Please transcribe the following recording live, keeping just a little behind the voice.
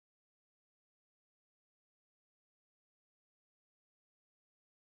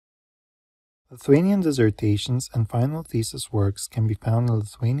Lithuanian dissertations and final thesis works can be found in the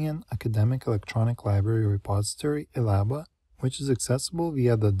Lithuanian Academic Electronic Library repository ILABA, which is accessible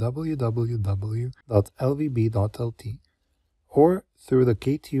via the www.lvb.lt or through the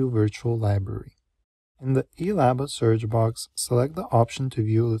KTU Virtual Library. In the ILABA search box, select the option to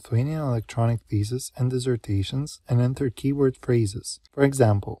view Lithuanian electronic thesis and dissertations and enter keyword phrases. For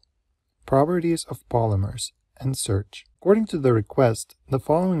example, properties of polymers, and search. According to the request, the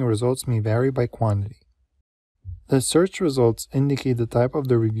following results may vary by quantity. The search results indicate the type of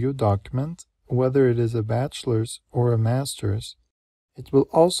the reviewed document, whether it is a bachelor's or a master's. It will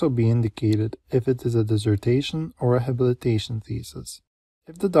also be indicated if it is a dissertation or a habilitation thesis.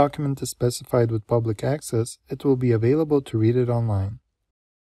 If the document is specified with public access, it will be available to read it online.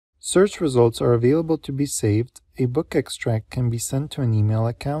 Search results are available to be saved, a book extract can be sent to an email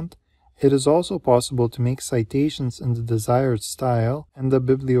account. It is also possible to make citations in the desired style, and the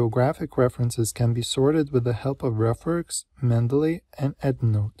bibliographic references can be sorted with the help of RefWorks, Mendeley, and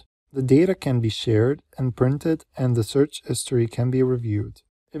EndNote. The data can be shared and printed, and the search history can be reviewed.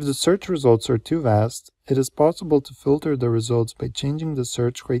 If the search results are too vast, it is possible to filter the results by changing the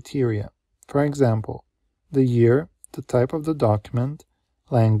search criteria. For example, the year, the type of the document,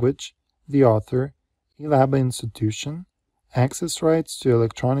 language, the author, ILABA institution, access rights to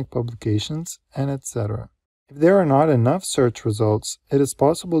electronic publications, and etc. If there are not enough search results, it is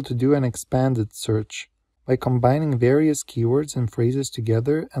possible to do an expanded search by combining various keywords and phrases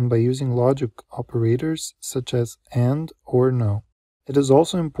together and by using logic operators such as AND or NO. It is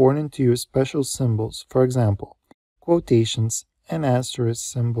also important to use special symbols, for example, quotations, an asterisk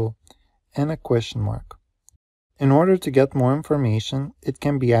symbol, and a question mark. In order to get more information, it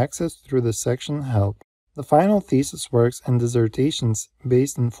can be accessed through the section Help. The final thesis works and dissertations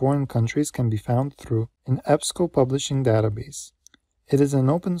based in foreign countries can be found through an EBSCO publishing database. It is an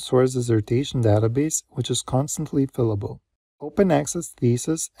open source dissertation database which is constantly fillable. Open Access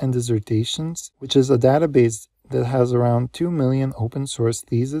Thesis and Dissertations, which is a database that has around 2 million open source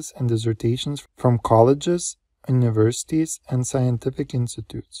theses and dissertations from colleges, universities, and scientific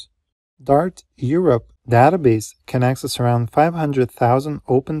institutes. DART Europe database can access around 500,000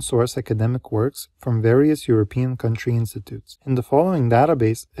 open source academic works from various European country institutes. In the following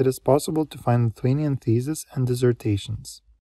database, it is possible to find Lithuanian theses and dissertations.